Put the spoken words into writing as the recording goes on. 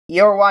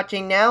You're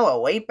watching now a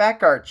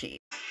Wayback Archie.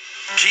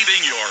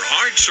 Keeping your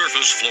hard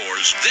surface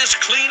floors this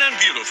clean and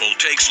beautiful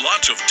takes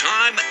lots of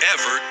time,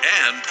 effort,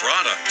 and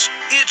products.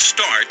 It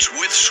starts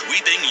with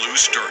sweeping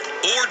loose dirt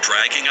or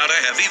dragging out a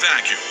heavy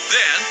vacuum.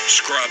 Then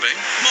scrubbing,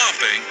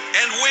 mopping,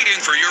 and waiting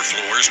for your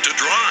floors to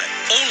dry.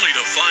 Only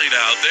to find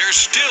out they're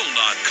still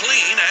not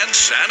clean and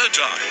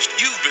sanitized.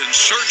 You've been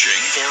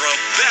searching for a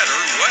better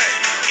way.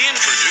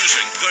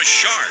 Introducing the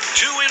Shark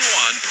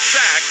 2-in-1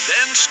 Vac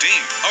then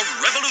Steam. A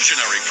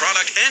revolutionary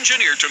product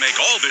engineered to make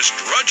all this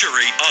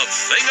drudgery a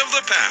thing of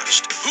the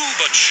past. Who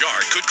but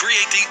Shark could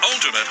create the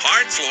ultimate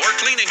hard floor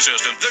cleaning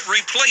system that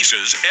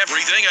replaces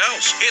everything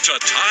else? It's a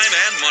time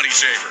and money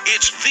saver.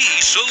 It's the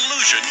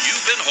solution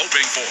you've been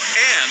hoping for.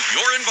 And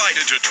you're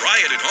invited to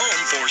try it at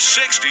home for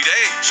 60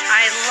 days.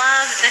 I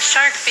love the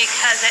Shark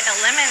because it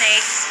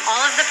eliminates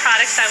all of the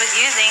products I was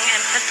using and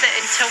puts it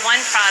into one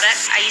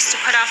product. I used to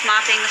put off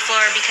mopping the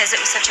floor because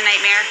it was such a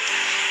nightmare.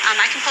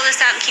 I can pull this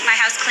out and keep my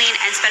house clean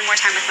and spend more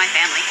time with my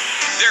family.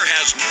 There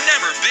has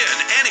never been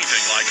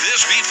anything like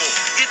this before.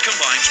 It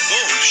combines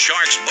both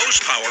Shark's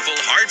most powerful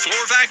hard floor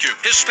vacuum,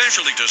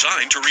 especially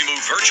designed to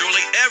remove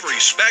virtually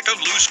every speck of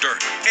loose dirt,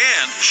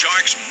 and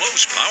Shark's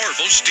most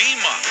powerful steam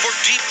mop for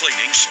deep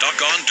cleaning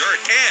stuck-on dirt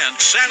and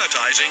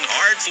sanitizing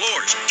hard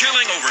floors,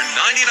 killing over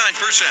 99%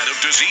 of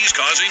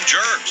disease-causing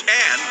germs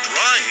and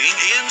drying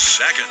in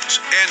seconds.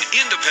 An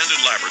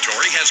independent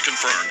laboratory has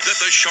confirmed that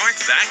the Shark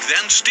Vac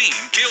then Steam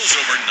kills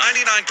over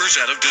 99%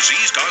 of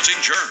disease-causing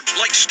germs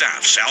like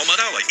staph,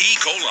 salmonella, E.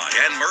 coli,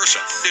 and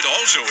MRSA. It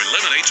also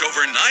eliminates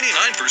over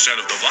 99%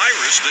 of the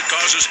virus that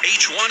causes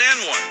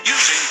H1N1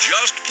 using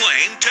just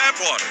plain tap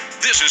water.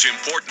 This is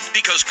important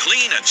because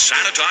clean and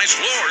sanitized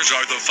floors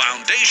are the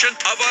foundation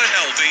of a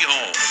healthy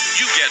home.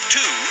 You get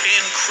two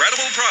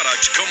incredible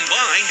products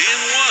combined in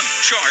one.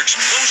 Shark's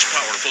most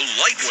powerful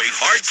lightweight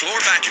hard floor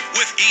vacuum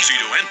with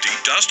easy-to-empty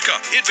dust cup.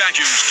 It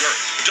vacuums dirt,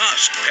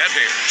 dust, pet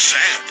hair,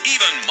 sand,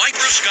 even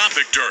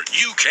microscopic dirt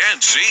you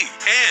can't see.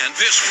 And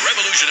this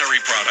revolutionary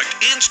product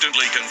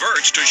instantly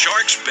converts to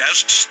Shark's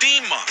best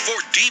steam mop for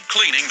deep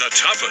cleaning the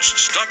toughest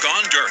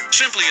stuck-on dirt.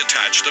 Simply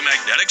attach the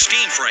magnetic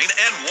steam frame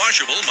and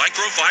washable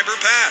microfiber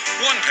pad.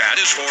 One pad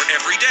is for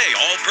everyday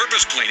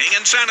all-purpose cleaning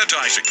and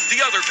sanitizing.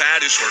 The other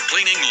pad is for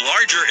cleaning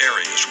larger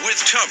areas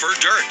with tougher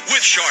dirt.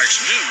 With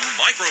Shark's new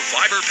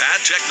microfiber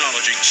pad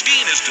technology,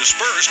 steam is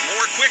dispersed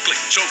more quickly,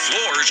 so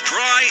floors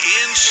dry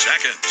in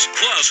seconds.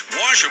 Plus,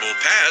 washable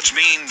pads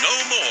mean no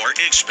more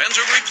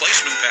expensive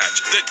replacement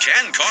pads that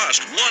can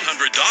cost $100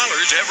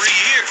 every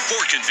year.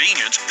 For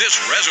convenience, this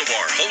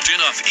reservoir holds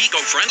enough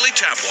eco-friendly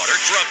tap water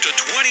for up to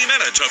 20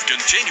 minutes of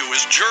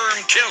continuous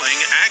germ-killing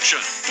action.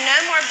 No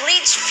more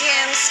bleach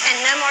fumes and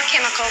no more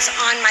chemicals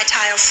on my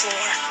tile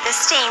floor. The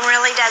steam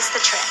really does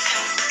the trick.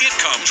 It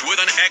comes with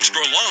an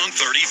extra long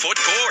 30-foot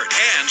cord.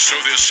 And so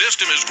this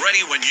system is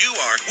ready when you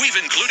are. We've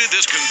included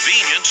this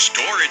convenient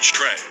storage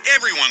tray.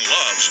 Everyone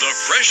loves the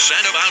fresh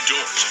scent of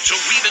outdoors, so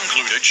we've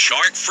included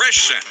Shark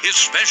Fresh Scent. It's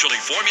specially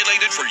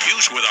formulated for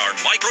use with our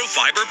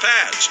microfiber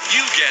pads.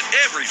 You get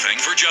everything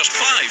for just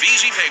 5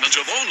 easy payments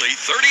of only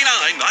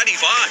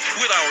 $39.95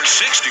 with our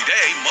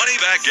 60-day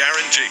money-back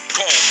guarantee.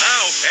 Call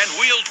now and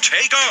we'll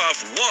take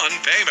off one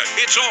payment.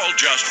 It's all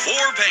just 4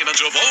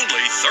 payments of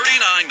only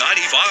 $39.95.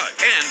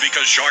 And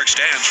because Shark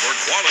stands for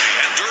quality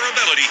and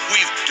durability,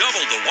 we've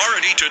doubled the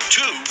warranty to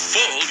 2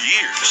 full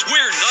years.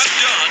 We're not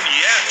done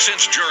yet.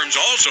 Since germs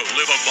also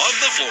live above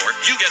the floor,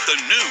 you get the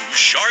new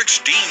Shark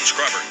Steam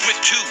Scrubber with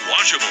 2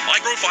 washable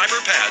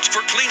microfiber pads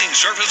for cleaning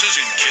surfaces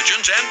in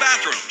kitchens and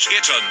bathrooms.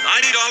 It's a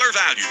 $90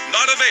 value,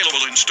 not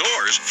available in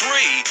stores,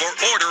 free for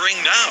ordering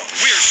now.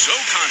 We're so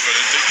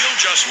confident that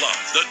you'll just love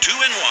the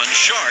 2-in-1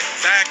 Shark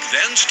Vac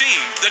then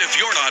Steam that if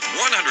you're not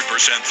 100%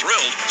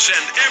 thrilled,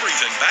 send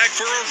everything back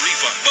for a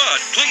refund. But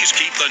please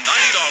keep the $90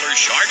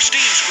 Shark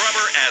Steam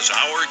Scrubber as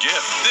our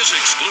gift. This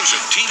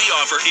exclusive TV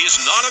offer is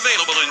not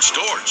available in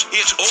stores.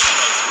 It's only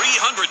a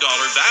 $300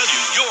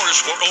 value, yours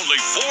for only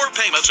 4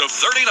 payments of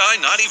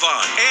 $39.95,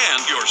 and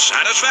your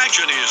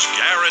satisfaction is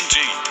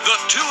guaranteed. The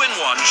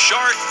 2-in-1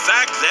 Shark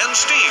Vac then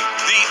Steam,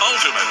 the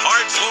ultimate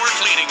hard floor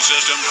cleaning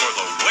system for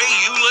the way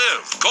you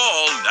live.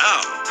 Call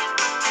now.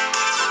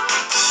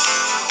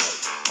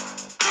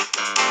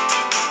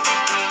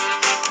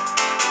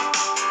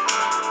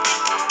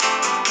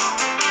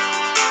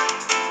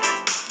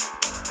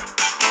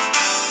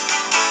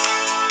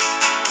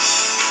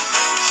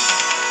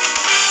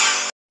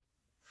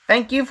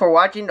 Thank you for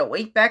watching the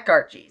Wayback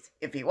Archies.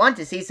 If you want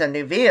to see some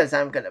new videos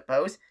I'm going to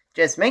post,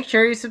 just make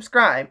sure you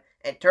subscribe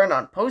and turn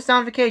on post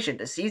notification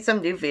to see some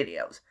new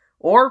videos.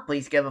 Or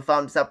please give a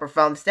thumbs up or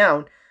thumbs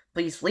down.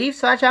 Please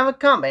leave/have a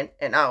comment,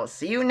 and I will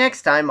see you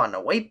next time on the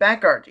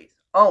Wayback Archies.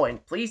 Oh,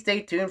 and please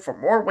stay tuned for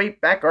more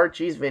Wayback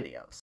Archies videos.